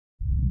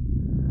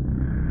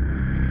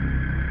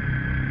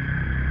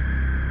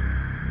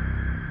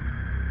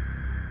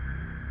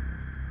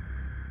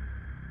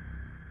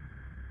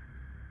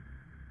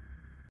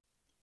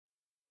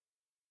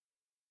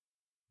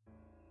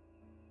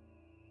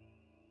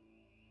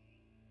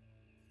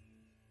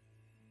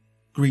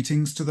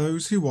Greetings to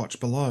those who watch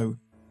below.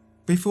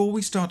 Before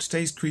we start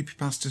today's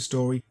creepypasta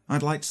story,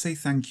 I'd like to say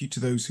thank you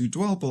to those who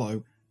dwell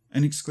below,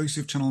 an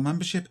exclusive channel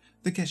membership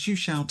that gets you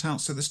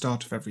shoutouts at the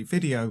start of every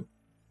video.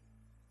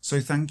 So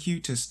thank you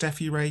to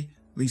Steffi Ray,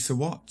 Lisa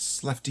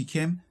Watts, Lefty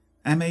Kim,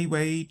 M.A.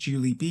 Wade,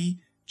 Julie B,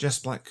 Jess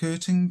Black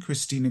Curtin,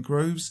 Christina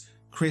Groves,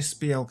 Chris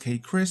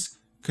BLK Chris,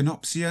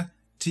 Canopsia,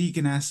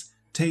 Tegan S,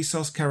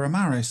 Tesos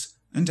Karamaris,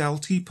 and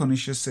LT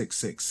Punisher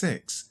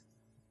 666.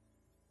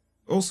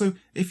 Also,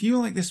 if you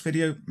like this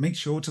video, make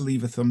sure to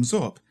leave a thumbs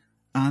up,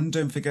 and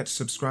don't forget to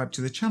subscribe to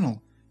the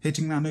channel,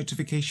 hitting that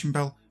notification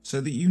bell so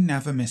that you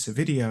never miss a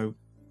video.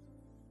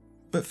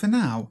 But for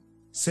now,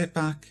 sit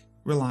back,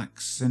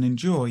 relax and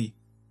enjoy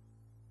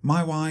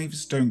My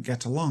Wives Don't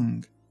Get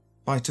Along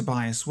by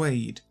Tobias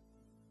Wade.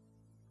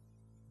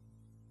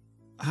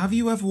 Have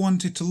you ever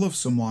wanted to love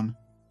someone,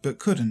 but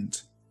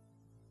couldn't?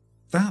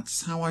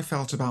 That's how I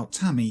felt about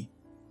Tammy.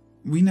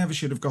 We never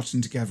should have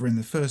gotten together in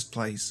the first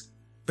place,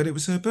 but it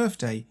was her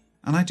birthday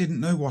and I didn't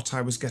know what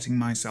I was getting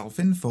myself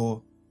in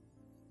for.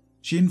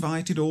 She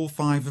invited all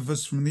 5 of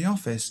us from the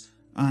office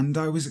and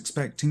I was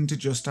expecting to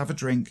just have a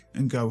drink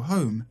and go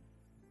home.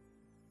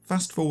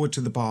 Fast forward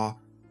to the bar,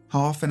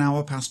 half an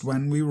hour past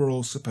when we were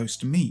all supposed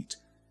to meet,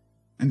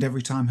 and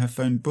every time her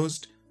phone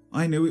buzzed,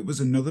 I knew it was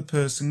another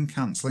person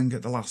cancelling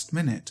at the last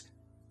minute.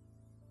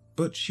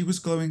 But she was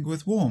glowing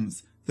with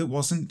warmth that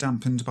wasn't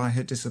dampened by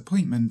her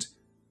disappointment,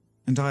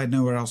 and I had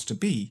nowhere else to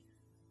be,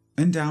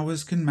 and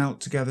hours can melt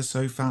together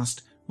so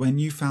fast when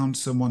you found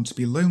someone to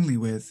be lonely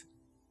with.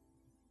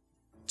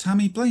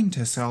 Tammy blamed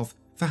herself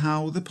for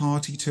how the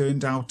party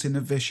turned out in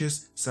a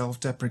vicious,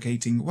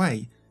 self-deprecating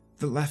way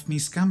that left me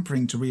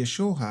scampering to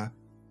reassure her,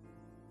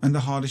 and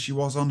the harder she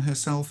was on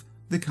herself,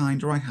 the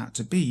kinder I had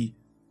to be,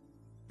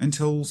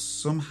 until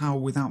somehow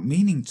without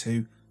meaning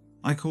to,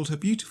 I called her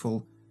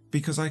beautiful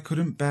because I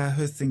couldn't bear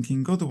her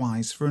thinking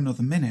otherwise for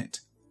another minute.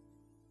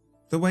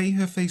 The way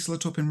her face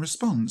lit up in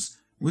response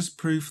was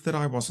proof that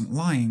I wasn't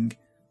lying,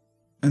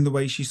 and the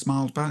way she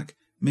smiled back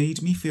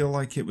made me feel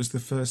like it was the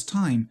first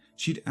time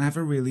she'd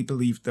ever really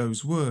believed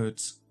those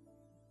words.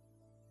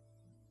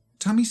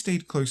 Tammy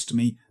stayed close to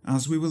me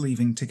as we were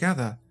leaving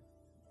together,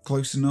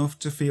 close enough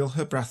to feel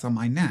her breath on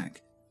my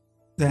neck.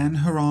 Then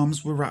her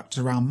arms were wrapped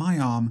around my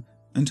arm,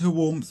 and her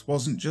warmth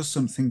wasn't just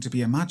something to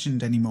be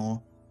imagined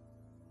anymore.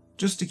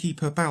 Just to keep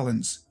her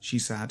balance, she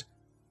said,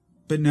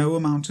 but no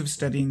amount of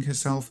steadying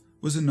herself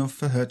was enough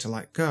for her to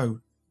let go.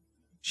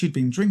 She'd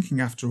been drinking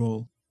after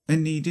all,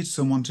 and needed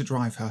someone to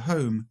drive her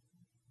home.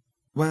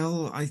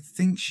 Well, I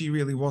think she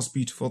really was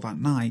beautiful that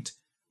night,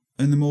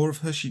 and the more of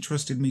her she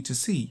trusted me to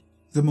see,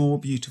 the more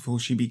beautiful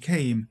she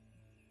became.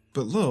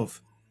 But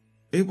love,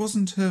 it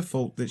wasn't her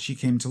fault that she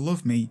came to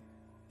love me,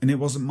 and it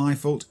wasn't my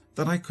fault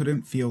that I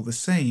couldn't feel the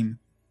same.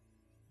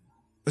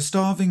 A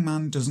starving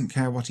man doesn't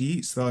care what he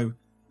eats though,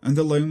 and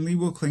the lonely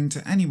will cling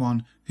to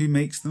anyone who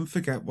makes them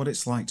forget what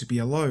it's like to be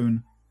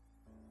alone.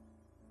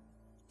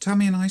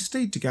 Tammy and I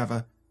stayed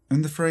together,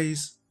 and the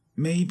phrase,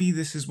 "maybe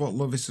this is what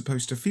love is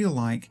supposed to feel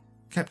like,"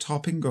 kept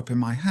hopping up in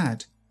my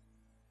head.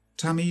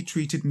 Tammy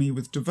treated me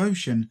with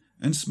devotion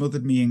and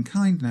smothered me in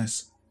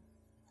kindness,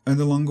 and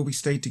the longer we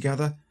stayed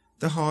together,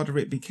 the harder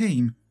it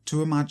became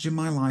to imagine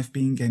my life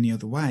being any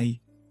other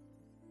way.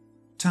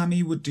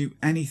 Tammy would do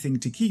anything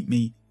to keep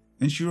me,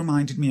 and she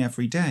reminded me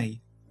every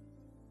day.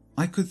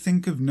 I could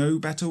think of no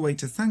better way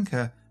to thank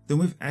her than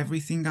with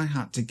everything I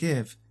had to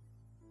give.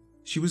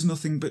 She was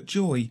nothing but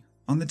joy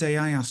on the day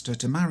I asked her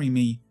to marry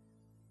me,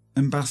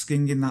 and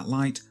basking in that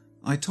light,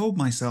 I told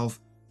myself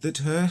that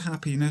her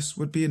happiness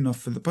would be enough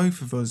for the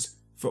both of us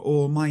for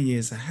all my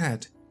years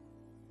ahead.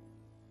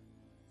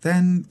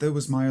 Then there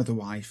was my other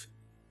wife,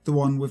 the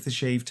one with the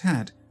shaved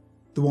head,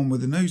 the one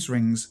with the nose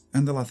rings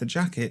and the leather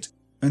jacket,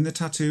 and the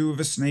tattoo of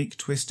a snake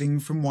twisting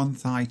from one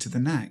thigh to the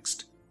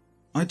next.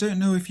 I don't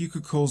know if you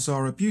could call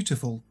Zara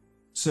beautiful,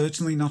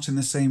 certainly not in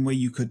the same way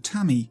you could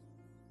Tammy,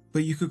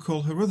 but you could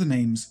call her other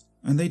names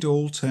and they'd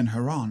all turn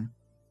her on.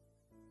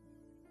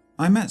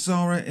 I met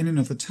Zara in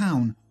another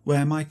town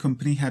where my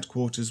company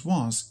headquarters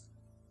was.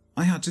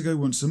 I had to go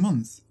once a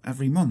month,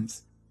 every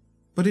month,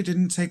 but it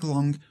didn't take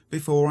long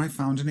before I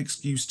found an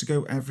excuse to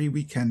go every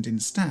weekend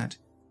instead.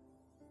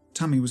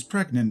 Tammy was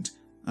pregnant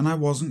and I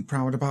wasn't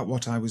proud about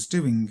what I was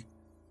doing,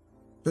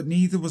 but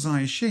neither was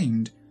I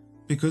ashamed,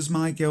 because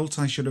my guilt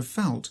I should have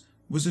felt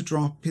was a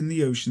drop in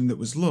the ocean that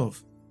was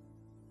love.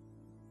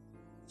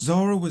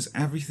 Zara was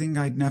everything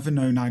I'd never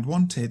known I'd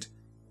wanted.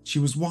 She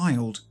was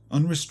wild,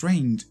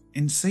 unrestrained,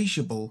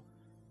 insatiable.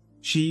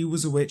 She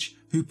was a witch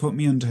who put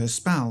me under her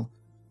spell,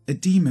 a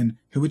demon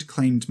who had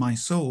claimed my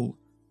soul.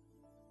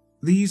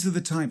 These are the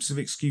types of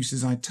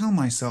excuses I'd tell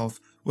myself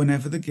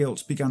whenever the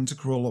guilt began to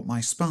crawl up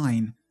my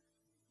spine.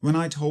 When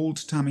I'd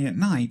hold Tammy at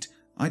night,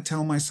 I'd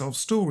tell myself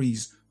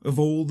stories of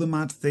all the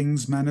mad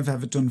things men have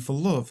ever done for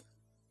love.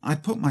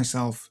 I'd put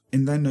myself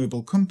in their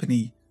noble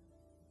company.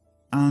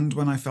 And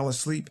when I fell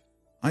asleep,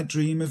 I'd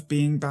dream of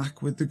being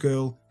back with the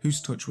girl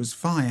whose touch was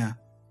fire.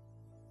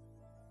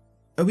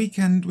 A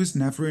weekend was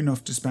never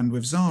enough to spend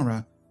with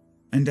Zara,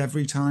 and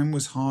every time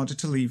was harder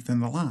to leave than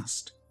the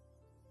last.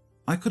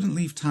 I couldn't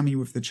leave Tammy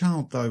with the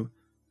child though,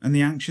 and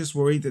the anxious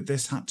worry that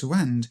this had to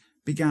end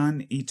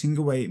began eating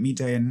away at me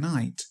day and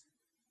night.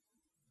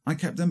 I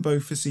kept them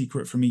both a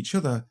secret from each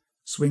other,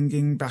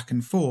 swinging back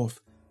and forth,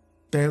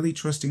 barely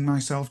trusting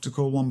myself to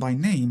call one by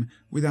name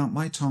without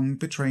my tongue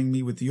betraying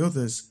me with the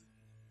others.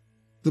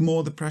 The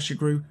more the pressure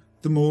grew,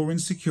 the more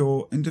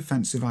insecure and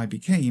defensive I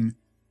became,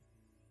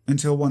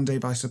 until one day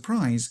by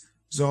surprise,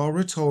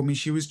 Zara told me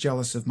she was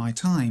jealous of my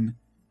time.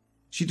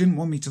 She didn't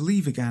want me to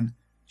leave again,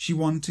 she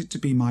wanted to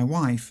be my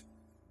wife.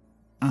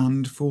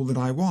 And, fool that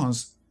I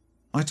was,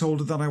 I told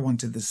her that I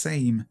wanted the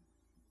same.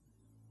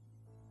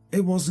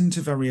 It wasn't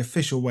a very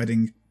official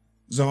wedding.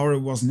 Zara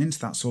wasn't into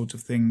that sort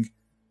of thing.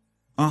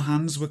 Our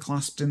hands were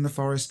clasped in the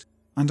forest,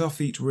 and our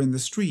feet were in the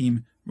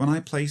stream when I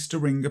placed a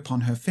ring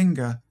upon her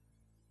finger.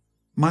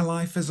 My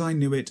life as I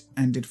knew it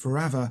ended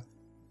forever,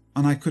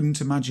 and I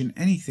couldn't imagine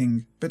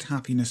anything but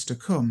happiness to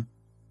come.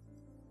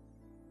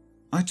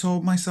 I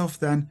told myself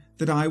then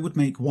that I would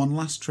make one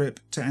last trip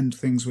to end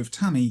things with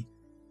Tammy.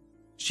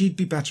 She'd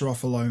be better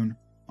off alone,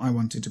 I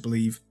wanted to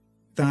believe,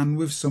 than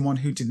with someone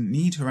who didn't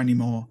need her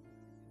anymore.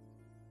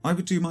 I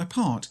would do my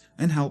part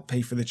and help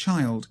pay for the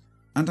child,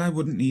 and I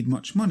wouldn't need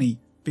much money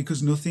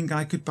because nothing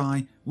I could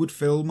buy would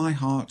fill my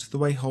heart the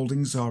way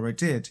holding Zara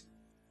did.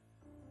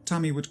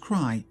 Tammy would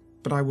cry,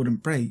 but I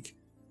wouldn't break.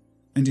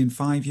 And in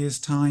 5 years'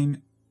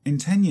 time, in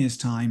 10 years'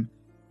 time,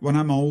 when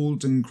I'm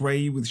old and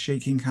grey with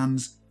shaking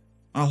hands,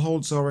 I'll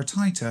hold Zara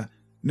tighter,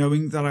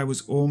 knowing that I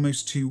was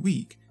almost too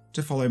weak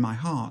to follow my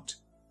heart.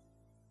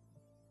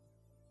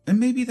 And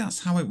maybe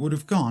that's how it would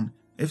have gone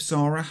if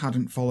Zara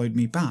hadn't followed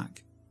me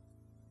back.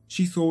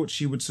 She thought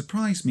she would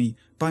surprise me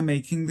by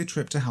making the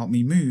trip to help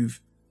me move.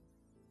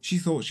 She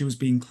thought she was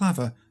being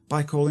clever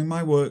by calling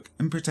my work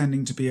and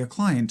pretending to be a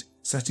client,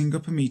 setting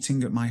up a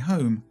meeting at my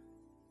home.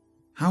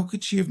 How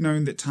could she have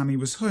known that Tammy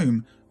was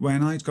home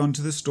when I'd gone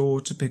to the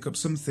store to pick up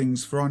some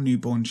things for our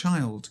newborn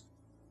child?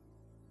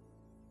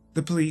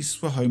 The police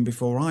were home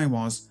before I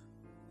was,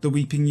 the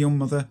weeping young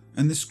mother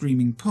and the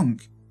screaming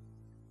punk.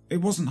 It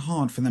wasn't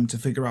hard for them to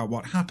figure out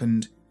what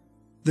happened.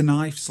 The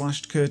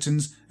knife-slashed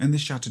curtains and the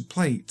shattered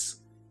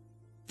plates.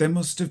 There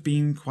must have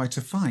been quite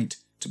a fight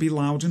to be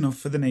loud enough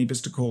for the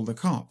neighbours to call the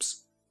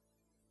cops.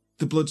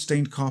 The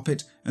blood-stained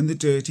carpet and the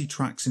dirty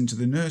tracks into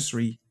the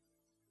nursery.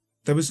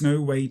 There was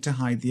no way to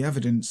hide the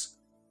evidence,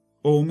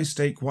 or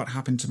mistake what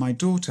happened to my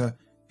daughter,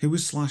 who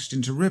was slashed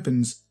into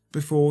ribbons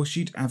before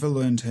she'd ever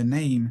learned her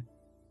name.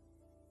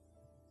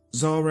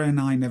 Zara and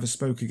I never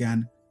spoke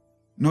again,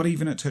 not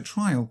even at her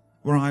trial,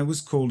 where I was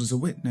called as a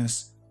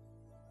witness.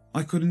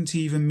 I couldn't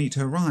even meet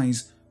her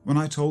eyes when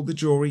I told the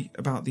jury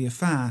about the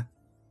affair,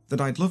 that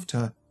I'd loved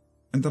her,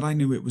 and that I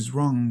knew it was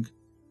wrong.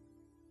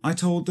 I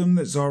told them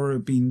that Zara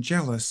had been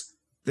jealous,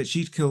 that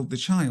she'd killed the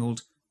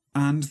child,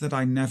 and that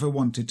I never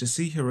wanted to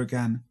see her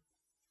again.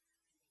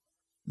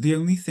 The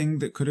only thing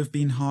that could have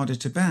been harder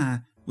to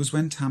bear was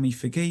when Tammy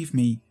forgave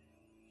me.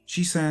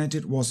 She said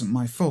it wasn't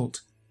my fault,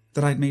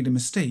 that I'd made a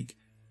mistake,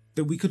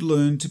 that we could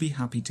learn to be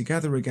happy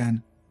together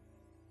again.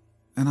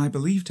 And I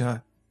believed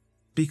her,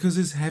 because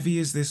as heavy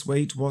as this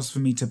weight was for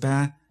me to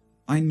bear,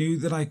 I knew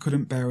that I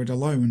couldn't bear it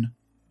alone.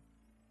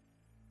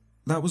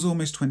 That was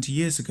almost 20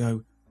 years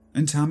ago,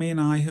 and Tammy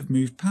and I have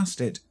moved past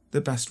it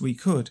the best we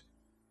could.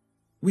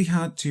 We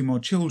had 2 more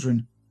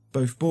children,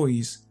 both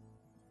boys.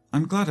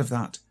 I'm glad of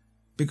that,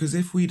 because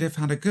if we'd have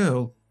had a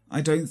girl,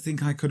 I don't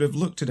think I could have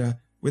looked at her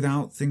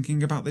without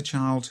thinking about the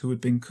child who had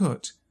been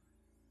cut.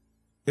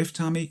 If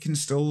Tammy can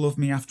still love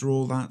me after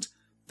all that,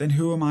 then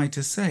who am I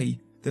to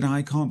say that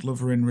I can't love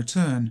her in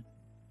return?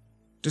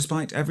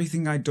 Despite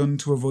everything I'd done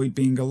to avoid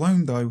being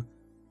alone though,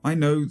 I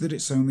know that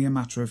it's only a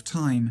matter of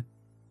time.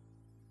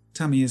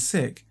 Tammy is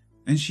sick,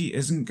 and she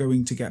isn't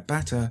going to get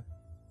better.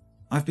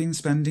 I've been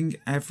spending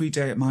every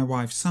day at my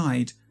wife's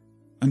side,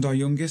 and our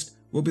youngest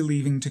will be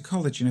leaving to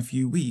college in a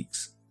few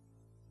weeks.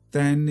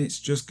 Then it's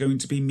just going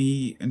to be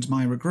me and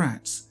my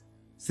regrets,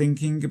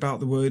 thinking about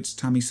the words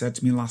Tammy said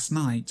to me last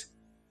night.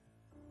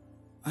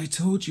 "I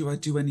told you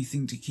I'd do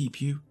anything to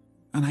keep you,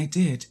 and I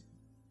did,"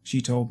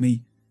 she told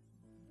me.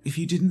 "If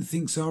you didn't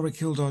think Zara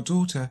killed our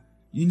daughter,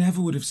 you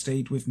never would have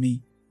stayed with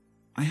me.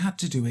 I had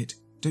to do it,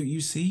 don't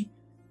you see?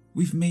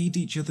 We've made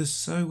each other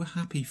so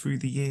happy through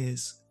the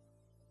years."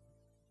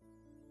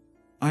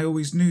 I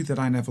always knew that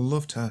I never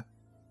loved her,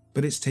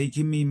 but it's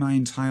taken me my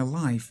entire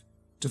life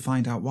to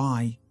find out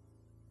why.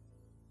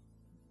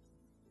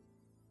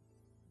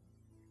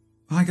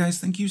 Hi guys,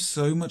 thank you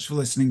so much for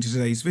listening to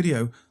today's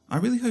video. I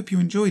really hope you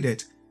enjoyed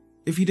it.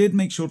 If you did,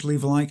 make sure to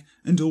leave a like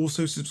and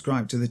also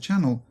subscribe to the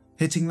channel,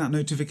 hitting that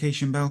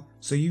notification bell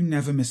so you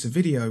never miss a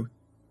video.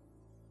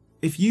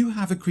 If you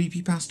have a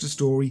creepypasta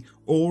story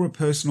or a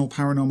personal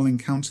paranormal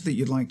encounter that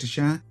you'd like to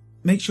share,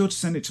 make sure to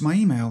send it to my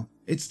email.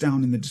 It's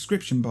down in the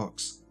description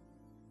box.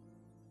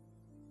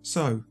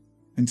 So,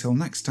 until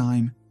next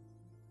time,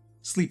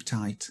 sleep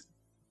tight.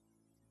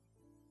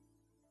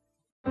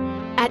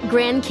 At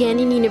Grand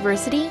Canyon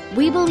University,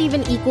 we believe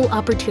in equal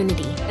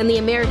opportunity, and the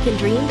American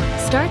dream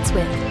starts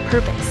with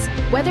purpose.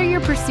 Whether your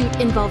pursuit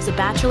involves a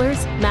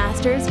bachelor's,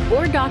 master's,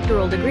 or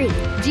doctoral degree,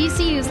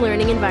 GCU's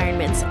learning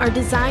environments are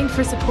designed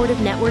for supportive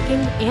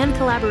networking and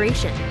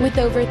collaboration. With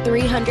over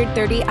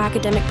 330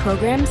 academic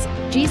programs,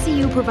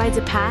 GCU provides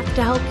a path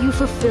to help you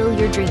fulfill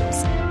your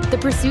dreams. The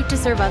pursuit to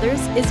serve others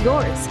is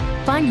yours.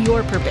 Find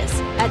your purpose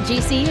at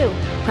GCU.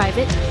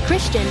 Private,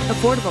 Christian,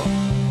 affordable.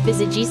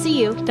 Visit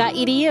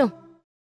gcu.edu.